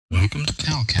Welcome to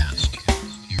Calcast,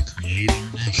 your Create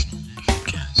International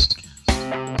podcast.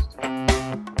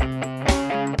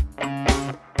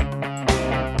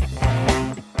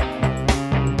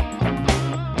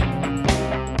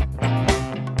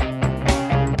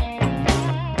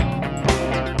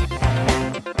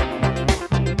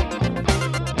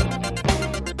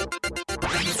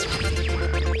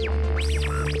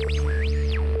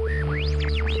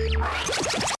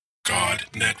 God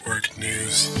Network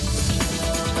News,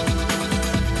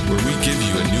 where we give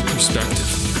you a new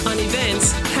perspective on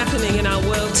events happening in our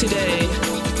world today.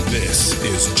 This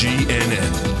is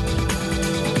GNN.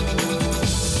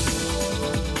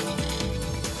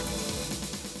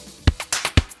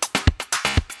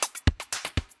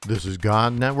 This is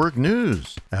God Network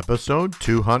News, episode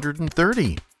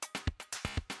 230.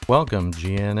 Welcome,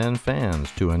 GNN fans,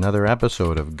 to another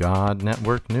episode of God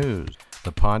Network News,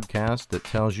 the podcast that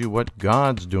tells you what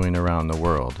God's doing around the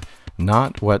world.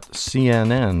 Not what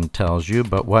CNN tells you,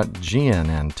 but what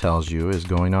GNN tells you is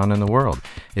going on in the world.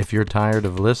 If you're tired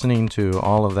of listening to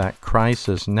all of that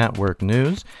crisis network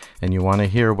news and you want to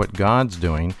hear what God's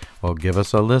doing, well, give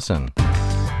us a listen.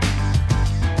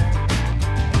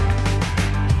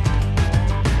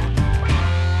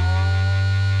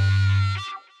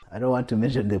 I don't want to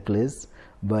mention the place,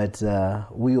 but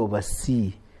we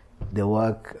oversee the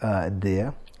work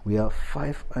there. We have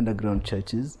 5 underground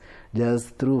churches,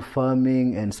 just through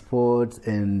farming and sports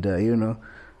and,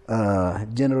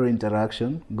 general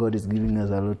interaction. God is giving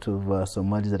us a lot of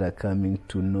Somalis that are coming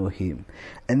to know Him.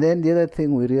 And then the other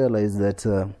thing we realize that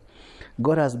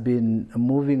God has been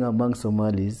moving among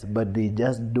Somalis, but they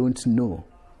just don't know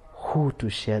who to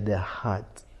share their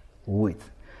heart with.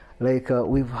 Like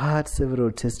we've had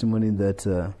several testimonies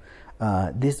that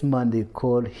this man they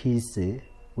call Hise,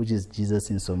 which is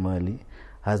Jesus in Somali,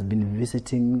 has been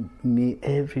visiting me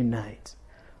every night,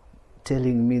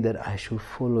 telling me that I should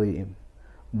follow him.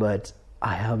 But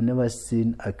I have never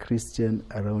seen a Christian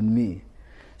around me.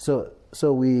 So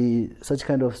we, such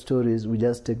kind of stories, we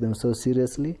just take them so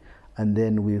seriously, and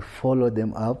then we follow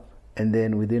them up, and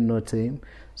then within no time,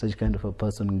 such kind of a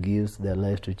person gives their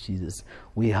life to Jesus.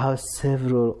 We have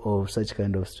several of such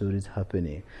kind of stories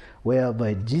happening,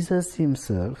 whereby Jesus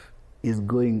himself is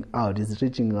going out, is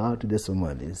reaching out to the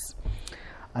Somalis.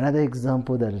 Another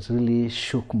example that really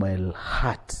shook my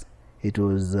heart, it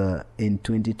was in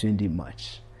 2020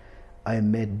 March. I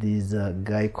met this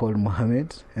guy called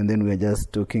Mohammed, and then we were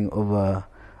just talking over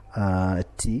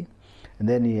tea. And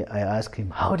then I asked him,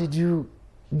 how did you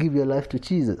give your life to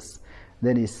Jesus?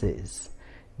 Then he says,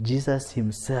 Jesus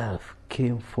himself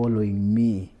came following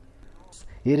me.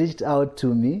 He reached out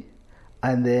to me,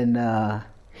 and then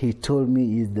he told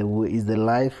me is the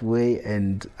life way,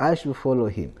 and I should follow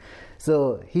him.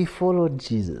 So he followed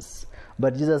Jesus,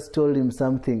 but Jesus told him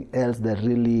something else that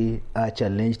really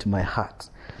challenged my heart.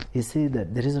 He said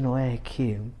that the reason why I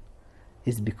came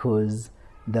is because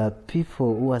the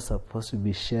people who are supposed to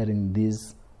be sharing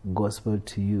this gospel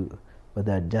to you, but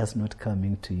they're just not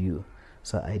coming to you.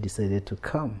 So I decided to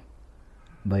come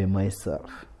by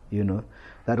myself.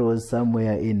 That was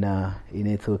somewhere in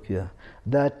Ethiopia.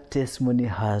 That testimony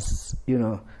has,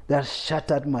 that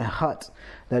shattered my heart.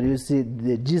 That you see,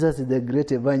 Jesus is the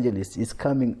great evangelist. Is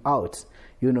coming out,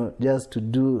 just to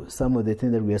do some of the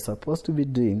things that we are supposed to be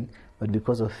doing, but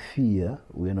because of fear,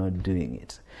 we're not doing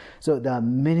it. So there are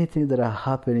many things that are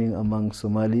happening among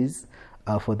Somalis.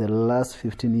 For the last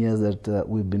 15 years that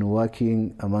we've been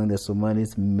working among the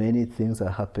Somalis, many things are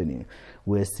happening.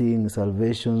 We're seeing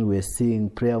salvations, we're seeing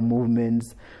prayer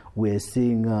movements, we're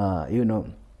seeing,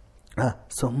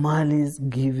 Somalis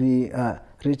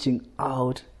reaching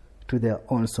out to their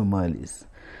own Somalis.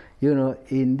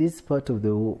 In this part of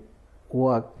the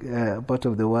world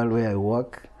where I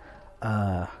work,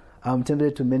 I'm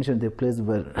tempted to mention the place,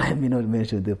 but I may not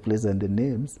mention the place and the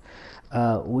names.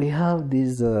 We have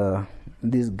this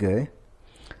guy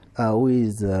who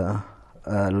is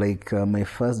like my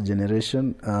first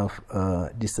generation of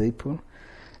disciple.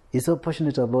 He's so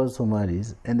passionate about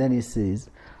Somalis, and then he says,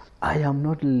 I am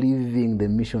not leaving the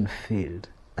mission field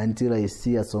until I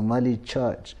see a Somali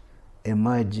church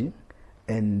emerging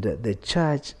and the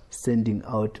church sending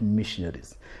out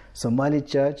missionaries. Somali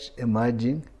church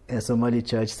emerging and Somali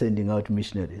church sending out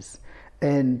missionaries.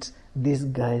 And these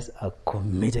guys are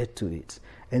committed to it.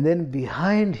 And then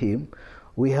behind him,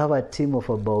 we have a team of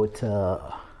about,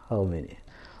 how many?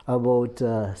 About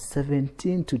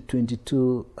 17 to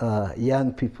 22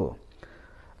 young people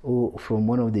who, from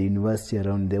one of the university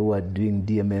around there, who are doing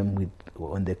DMM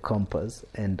on the campus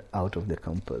and out of the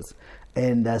campus.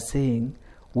 And they're saying,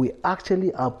 we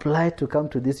actually applied to come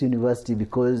to this university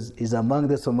because it's among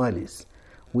the Somalis.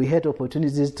 We had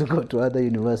opportunities to go to other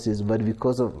universities, but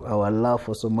because of our love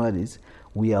for Somalis,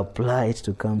 we applied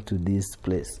to come to this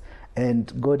place. And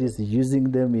God is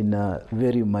using them in a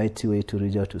very mighty way to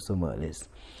reach out to Somalis.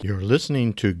 You're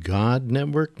listening to God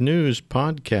Network News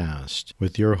Podcast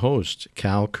with your host,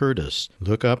 Cal Curtis.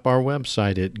 Look up our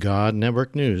website at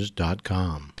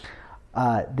godnetworknews.com.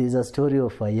 There's a story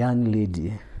of a young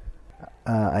lady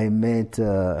I met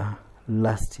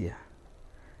last year,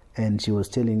 and she was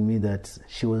telling me that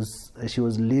she was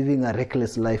living a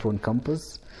reckless life on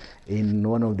campus in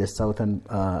one of the southern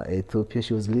Ethiopia.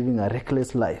 She was living a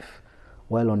reckless life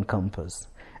while on campus,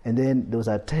 and then there was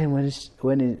a time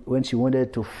when she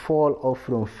wanted to fall off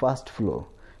from first floor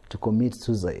to commit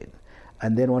suicide,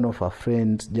 and then one of her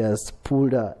friends just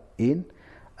pulled her in,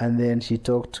 and then she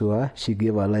talked to her. She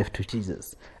gave her life to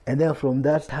Jesus, and then from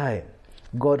that time,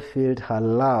 God filled her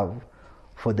love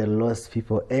for the lost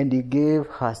people, and He gave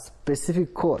her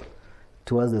specific call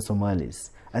towards the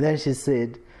Somalis. And then she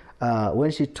said,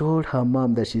 when she told her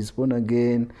mom that she's born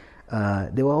again,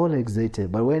 they were all excited.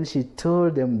 But when she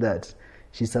told them that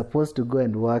she's supposed to go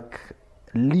and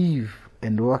live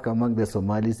and work among the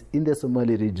Somalis in the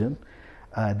Somali region,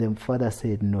 the father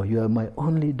said, "No, you are my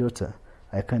only daughter.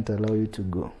 I can't allow you to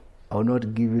go. I will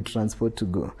not give you transport to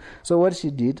go." So what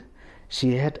she did,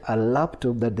 she had a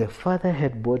laptop that the father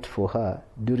had bought for her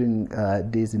during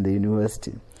days in the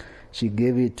university. She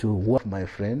gave it to my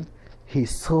friend. He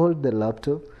sold the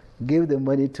laptop, gave the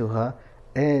money to her,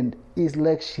 and it's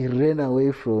like she ran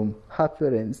away from her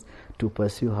parents to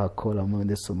pursue her call among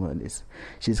the Somalis.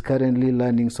 She's currently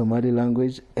learning Somali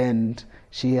language, and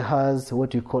she has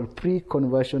what we call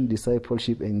pre-conversion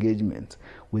discipleship engagement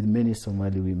with many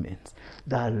Somali women.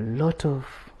 There are a lot of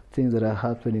things that are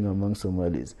happening among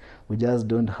Somalis. We just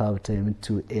don't have time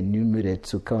to enumerate,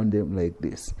 to count them like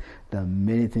this. There are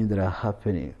many things that are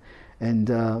happening. And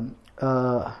the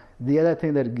other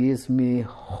thing that gives me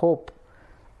hope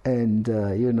and,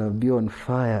 be on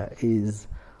fire is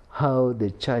how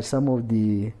the church, some of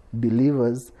the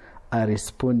believers are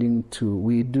responding to,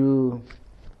 we do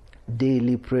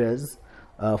daily prayers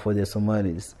for the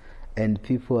Somalis, and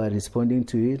people are responding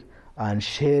to it and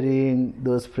sharing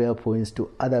those prayer points to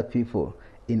other people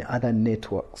in other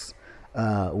networks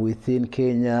within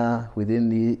Kenya, within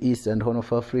the East and Horn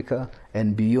of Africa,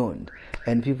 and beyond.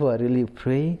 And people are really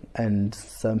praying, and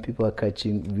some people are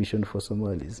catching vision for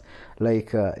Somalis.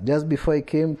 Like just before I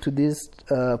came to this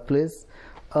place,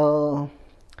 a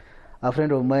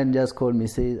friend of mine just called me,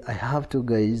 said, "I have two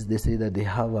guys, they say that they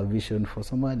have a vision for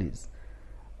Somalis."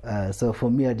 So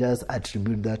for me, I just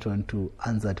attribute that one to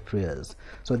answered prayers.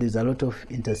 So there's a lot of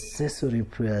intercessory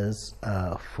prayers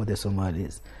for the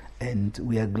Somalis, and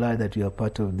we are glad that we are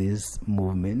part of this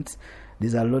movement.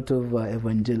 There's a lot of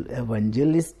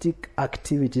evangelistic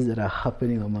activities that are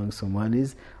happening among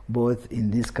Somalis, both in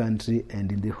this country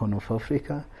and in the Horn of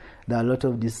Africa. There are a lot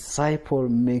of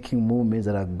disciple-making movements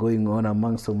that are going on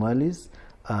among Somalis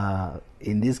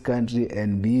in this country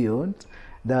and beyond.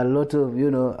 There are a lot of,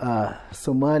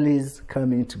 Somalis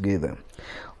coming together.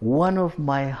 One of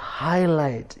my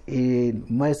highlights in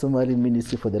my Somali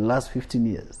ministry for the last 15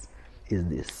 years is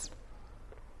this.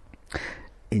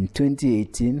 In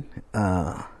 2018,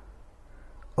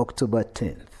 October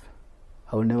 10th,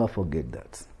 I will never forget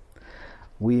that.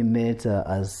 We met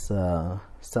as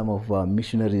some of our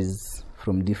missionaries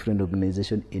from different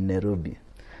organizations in Nairobi.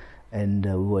 And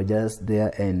we were just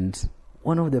there, and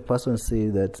one of the persons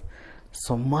said that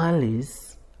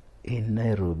Somalis in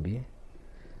Nairobi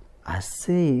are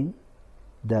saying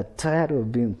they're tired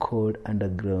of being called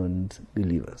underground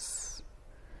believers.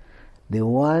 They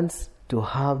want to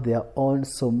have their own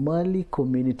Somali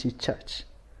community church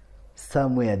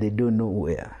somewhere, they don't know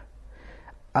where,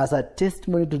 as a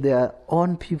testimony to their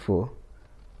own people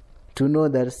to know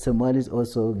that Somalis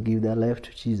also give their life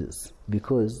to Jesus.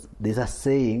 Because there's a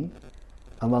saying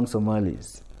among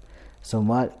Somalis,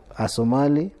 a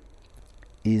Somali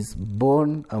is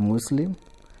born a Muslim,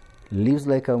 lives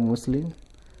like a Muslim,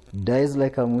 dies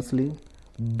like a Muslim,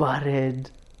 buried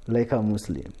like a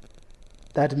Muslim.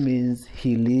 That means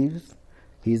he lives,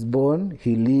 he's born,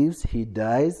 he lives, he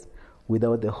dies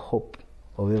without the hope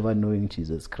of ever knowing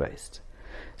Jesus Christ.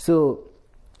 So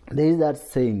there is that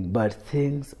saying, but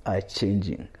things are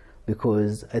changing,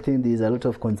 because I think there's a lot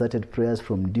of concerted prayers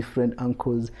from different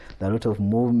angles. There are a lot of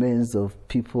movements of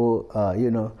people,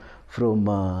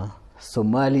 from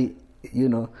Somali,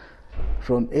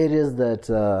 from areas that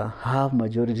have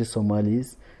majority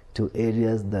Somalis to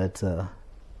areas that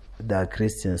are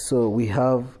Christians. So we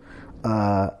have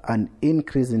an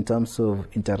increase in terms of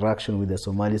interaction with the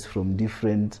Somalis from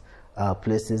different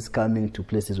places coming to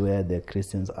places where the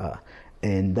Christians are.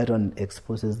 and that one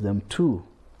exposes them to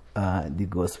the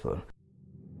gospel.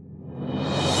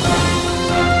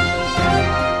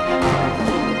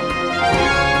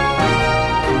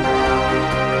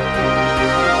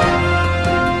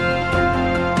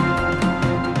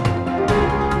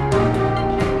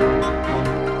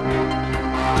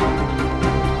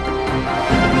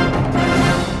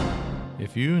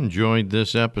 If you enjoyed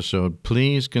this episode,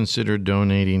 please consider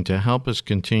donating to help us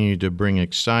continue to bring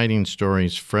exciting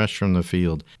stories fresh from the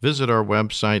field. Visit our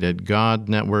website at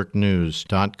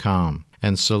godnetworknews.com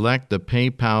and select the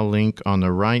PayPal link on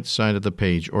the right side of the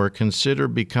page, or consider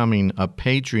becoming a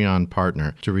Patreon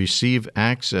partner to receive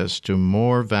access to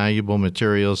more valuable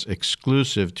materials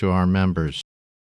exclusive to our members.